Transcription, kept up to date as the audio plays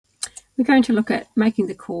we're going to look at making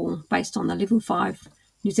the call based on the Level 5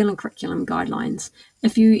 New Zealand Curriculum Guidelines.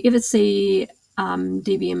 If you ever see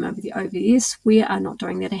DBM over the OVS, we are not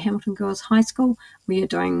doing that at Hamilton Girls High School. We are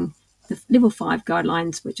doing the Level 5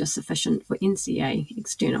 guidelines, which are sufficient for NCA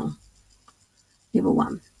External Level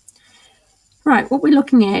 1. Right, what we're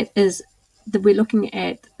looking at is that we're looking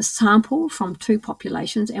at a sample from two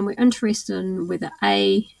populations, and we're interested in whether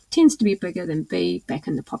A tends to be bigger than B back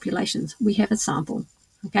in the populations. We have a sample,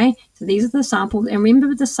 okay? So these are the samples, and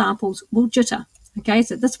remember the samples will jitter, okay?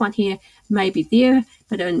 So this one here may be there,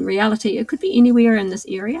 but in reality it could be anywhere in this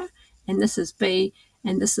area, and this is B,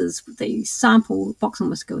 and this is the sample box and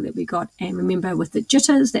whisker that we got. And remember, with the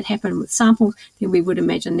jitters that happen with samples, then we would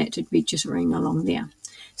imagine that to be jittering along there.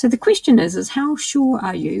 So the question is how sure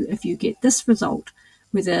are you if you get this result,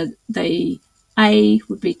 whether the A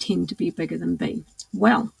would tend to be bigger than B?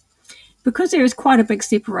 Well, because there is quite a big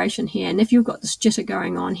separation here, and if you've got this jitter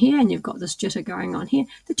going on here and you've got this jitter going on here,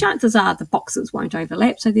 the chances are the boxes won't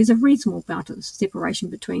overlap. So there's a reasonable amount of separation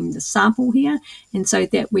between the sample here, and so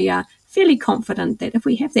that we are fairly confident that if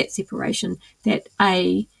we have that separation, that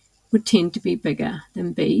A would tend to be bigger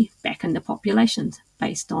than B back in the populations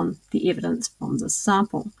based on the evidence from the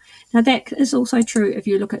sample. Now that is also true if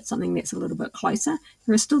you look at something that's a little bit closer.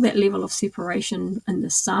 There is still that level of separation in the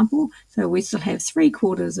sample, so we still have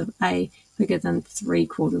 3/4 of A bigger than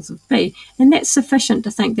 3/4 of B, and that's sufficient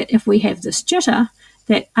to think that if we have this jitter,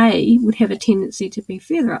 that A would have a tendency to be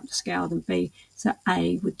further up the scale than B, so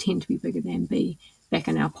A would tend to be bigger than B back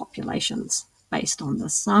in our populations based on the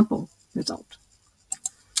sample result.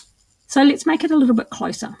 So let's make it a little bit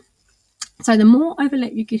closer. So the more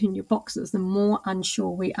overlap you get in your boxes, the more unsure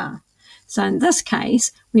we are. So in this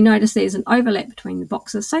case, we notice there's an overlap between the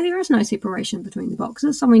boxes, so there is no separation between the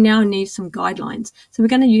boxes, so we now need some guidelines. So we're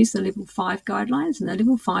going to use the Level 5 guidelines, and the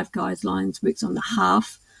Level 5 guidelines works on the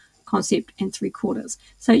half concept and 3/4.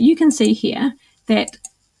 So you can see here that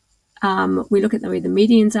we look at where the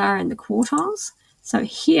medians are and the quartiles. So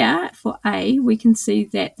here for A, we can see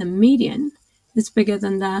that the median is bigger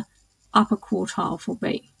than the upper quartile for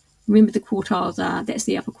B. Remember the quartiles are, that's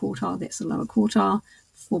the upper quartile, that's the lower quartile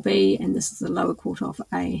for B, and this is the lower quartile for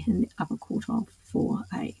A and the upper quartile for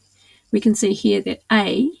A. We can see here that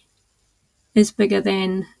A is bigger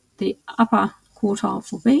than the upper quartile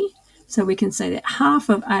for B, so we can say that half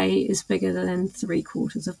of A is bigger than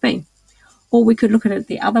 3/4 of B. Or we could look at it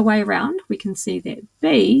the other way around. We can see that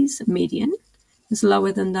B's median is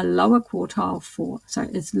lower than the lower quartile for, so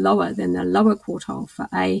it's lower than the lower quartile for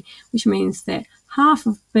A, which means that half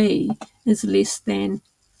of B is less than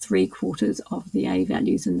 3/4 of the A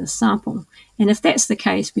values in the sample. And if that's the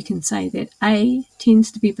case, we can say that A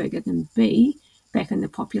tends to be bigger than B back in the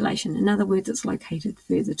population. In other words, it's located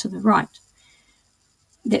further to the right.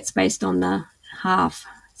 That's based on the half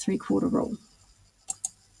 3/4 rule.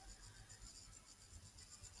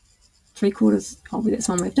 3/4, that's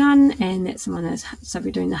one we've done, and that's the one is, so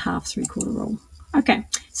we're doing the half 3/4 rule. Okay,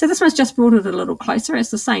 so this one's just brought it a little closer.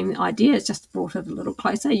 It's the same idea, it's just brought it a little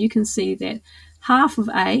closer. You can see that half of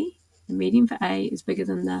A, the median for A, is bigger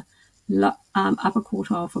than the upper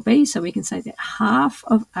quartile for B, so we can say that half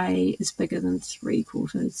of A is bigger than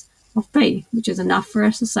 3/4 of B, which is enough for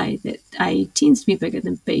us to say that A tends to be bigger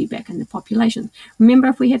than B back in the population. Remember,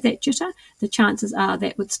 if we have that jitter, the chances are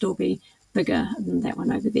that would still be bigger than that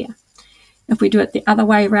one over there. If we do it the other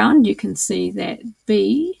way around, you can see that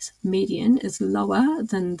B's median is lower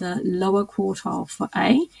than the lower quartile for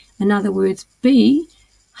A. In other words,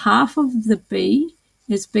 half of B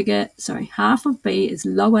is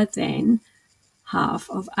lower than half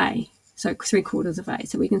of A, so 3/4 of A.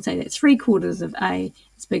 So we can say that 3/4 of A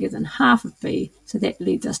is bigger than half of B, so that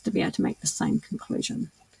leads us to be able to make the same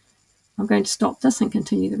conclusion. I'm going to stop this and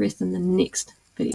continue the rest in the next